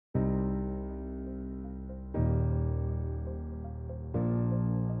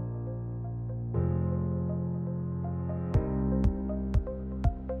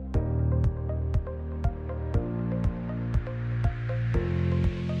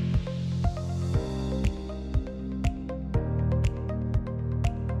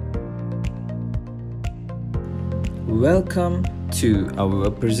Welcome to our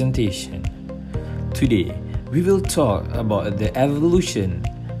presentation. Today, we will talk about the evolution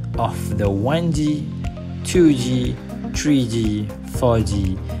of the 1G, 2G, 3G,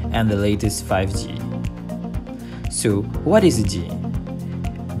 4G, and the latest 5G. So, what is G?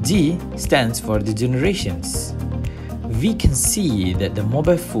 G stands for the generations. We can see that the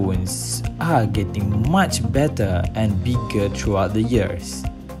mobile phones are getting much better and bigger throughout the years.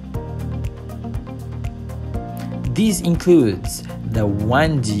 This includes the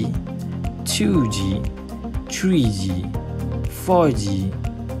 1G, 2G, 3G, 4G,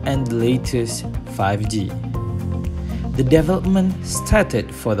 and the latest 5G. The development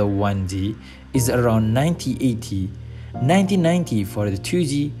started for the 1G is around 1980, 1990 for the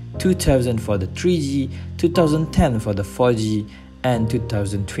 2G, 2000 for the 3G, 2010 for the 4G, and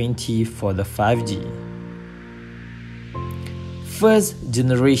 2020 for the 5G. First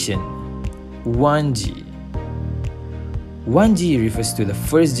generation, 1G. 1G refers to the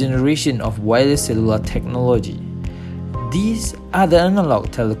first generation of wireless cellular technology. These are the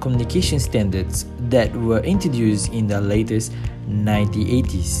analog telecommunication standards that were introduced in the latest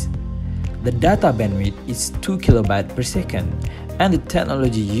 1980s. The data bandwidth is 2 KB per second and the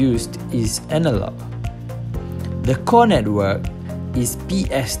technology used is analog. The core network is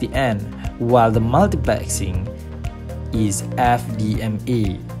PSTN while the multiplexing is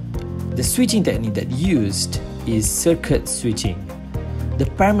FDMA. The switching technique that used is circuit switching. The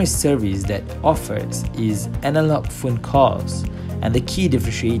primary service that offers is analog phone calls, and the key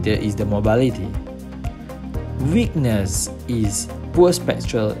differentiator is the mobility. Weakness is poor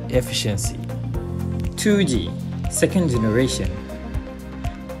spectral efficiency. 2G, second generation.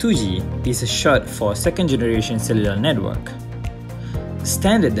 2G is a short for second generation cellular network. The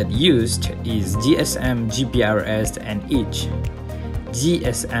standard that used is GSM, GPRS, and H.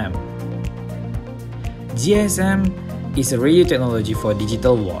 GSM. GSM is a radio technology for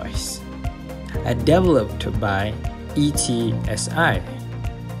digital voice, developed by ETSI.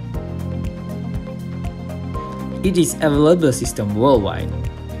 It is available system worldwide,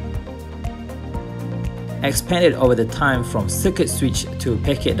 expanded over the time from circuit switch to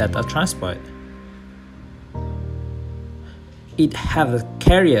packet data transport. It has a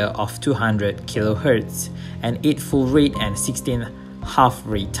carrier of 200 kHz and 8 full rate and 16 half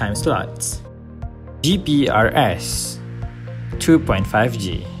rate time slots. GPRS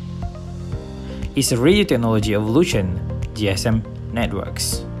 2.5G is a radio technology evolution GSM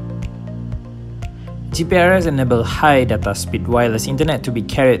networks. GPRS enable high data speed wireless internet to be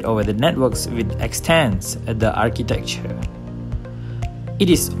carried over the networks which extends the architecture. It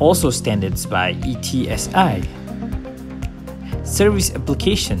is also standards by ETSI. Service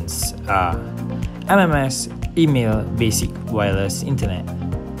applications are MMS, email, basic wireless internet.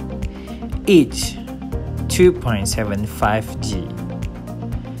 H 2.75G.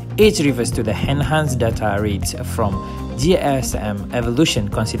 H refers to the enhanced data rates from GSM evolution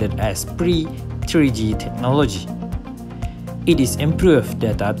considered as pre-3G technology. It is improved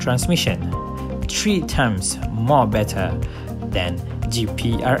data transmission, 3 times more better than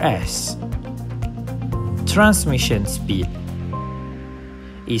GPRS. Transmission speed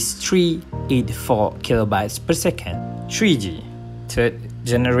is 384 KB per second. 3G, third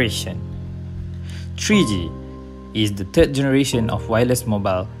generation. 3G is the third generation of wireless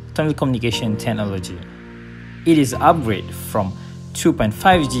mobile telecommunication technology. It is an upgrade from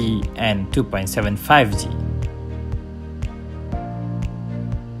 2.5G and 2.75G.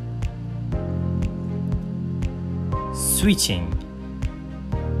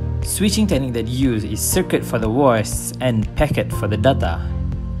 Switching technique that used is circuit for the voice and packet for the data.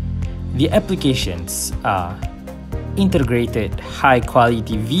 The applications are integrated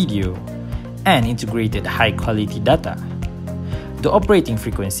high-quality video and integrated high-quality data. The operating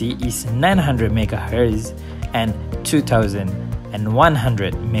frequency is 900 MHz and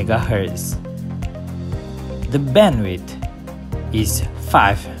 2100 MHz. The bandwidth is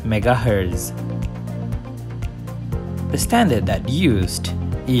 5 MHz. The standard that used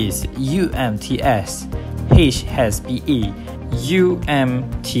is UMTS, HSPA,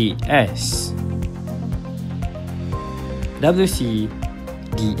 UMTS,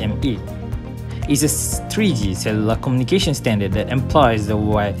 WCDMA. Is a 3G cellular communication standard that employs the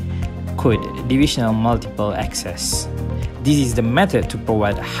wide code divisional multiple access. This is the method to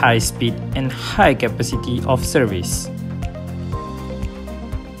provide high speed and high capacity of service.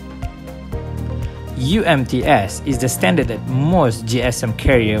 UMTS is the standard that most GSM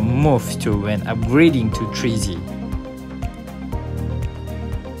carriers move to when upgrading to 3G.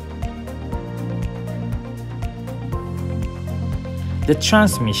 The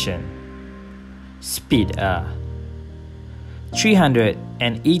transmission speed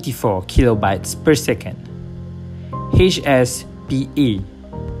 384 kilobytes per second. HSPA.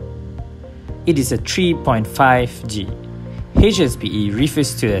 It is a 3.5G. HSPA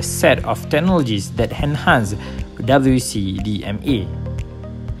refers to a set of technologies that enhance WCDMA.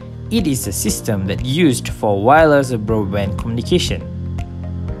 It is a system that used for wireless broadband communication.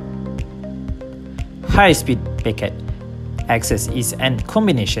 High-speed packet access is a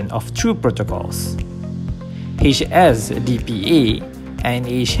combination of two protocols, HSDPA and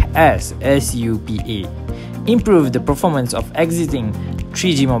HSSUPA, improve the performance of existing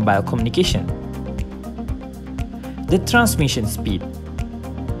 3G mobile communication. The transmission speed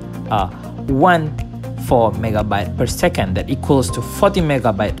are 14 megabyte per second, that equals to 40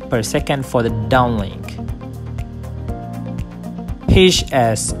 megabyte per second for the downlink.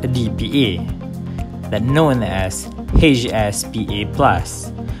 HSDPA, that known as HSPA+,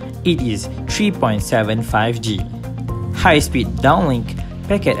 it is 3.75G. High-speed downlink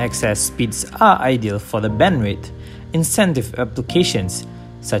packet access speeds are ideal for the bandwidth intensive applications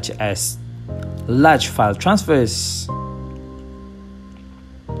such as large file transfers,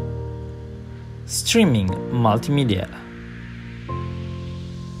 streaming multimedia,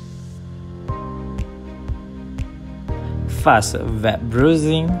 fast web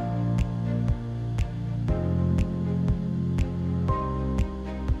browsing,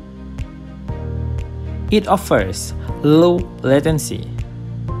 it offers low latency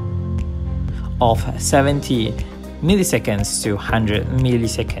of 70 milliseconds to 100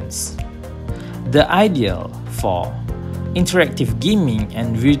 milliseconds. The ideal for interactive gaming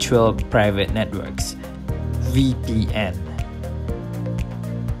and virtual private networks (VPN).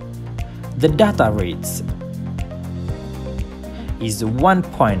 The data rates is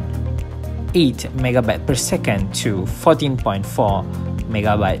 1.8 megabyte per second to 14.4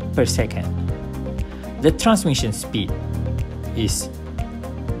 megabyte per second. The transmission speed is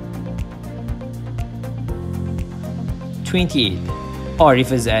 28, or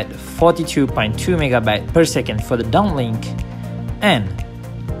refers at 42.2 megabyte per second for the downlink and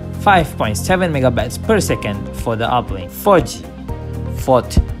 5.7 megabytes per second for the uplink. 4G,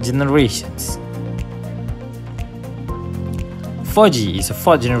 fourth generations. 4G is a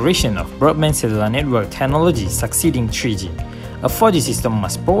fourth generation of broadband cellular network technology succeeding 3G. A 4G system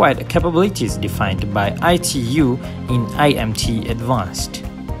must provide capabilities defined by ITU in IMT Advanced.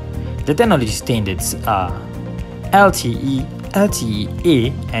 The technology standards are LTE,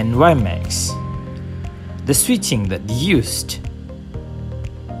 LTE-A, and WiMAX. The switching that used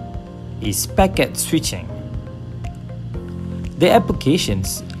is packet switching. The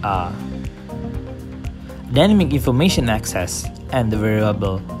applications are dynamic information access and the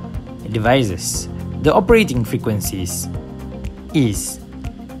variable devices. The operating frequencies is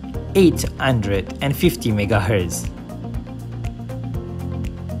 850 MHz.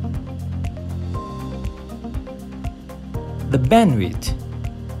 The bandwidth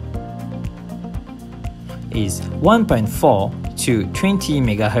is 1.4 to 20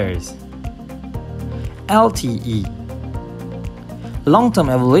 MHz. LTE, long-term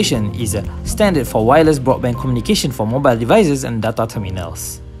evolution, is a standard for wireless broadband communication for mobile devices and data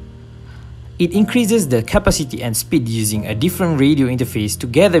terminals. It increases the capacity and speed using a different radio interface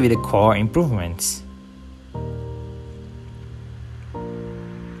together with the core improvements.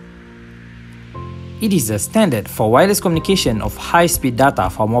 It is a standard for wireless communication of high-speed data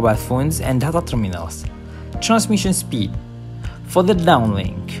for mobile phones and data terminals. Transmission speed for the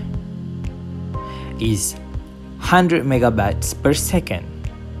downlink is 100 megabytes per second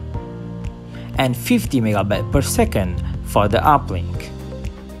and 50 megabytes per second for the uplink.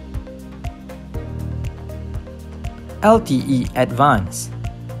 LTE Advanced.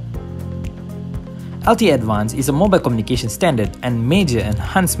 LTE Advanced is a mobile communication standard and major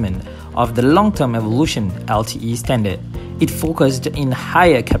enhancement of the long-term evolution LTE standard. It focused in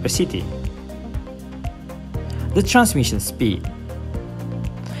higher capacity. The transmission speed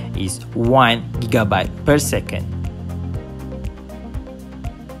is 1 gigabyte per second.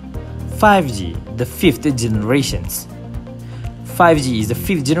 5G, the fifth generations. 5G is the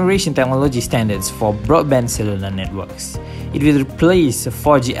fifth generation technology standards for broadband cellular networks. It will replace a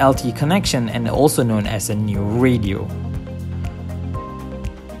 4G LTE connection and also known as a new radio.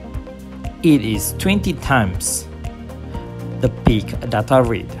 It is 20 times the peak data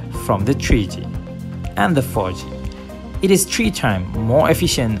rate from the 3G and the 4G. It is 3 times more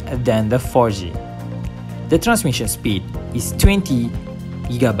efficient than the 4G. The transmission speed is 20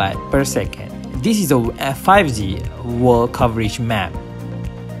 gigabyte per second. This is a 5G world coverage map.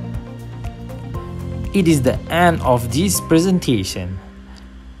 It is the end of this presentation.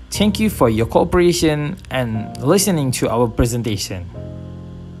 Thank you for your cooperation and listening to our presentation.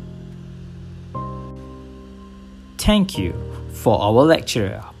 Thank you for our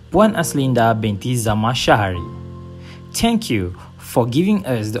lecturer, Puan Aslinda binti Zama Shahari. Thank you for giving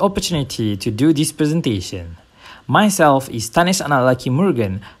us the opportunity to do this presentation. Myself is Thanies and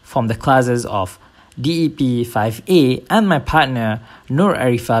Arifah from the classes of DEP 5A and my partner Nur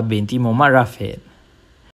Arifah binti Muhammad Rafid.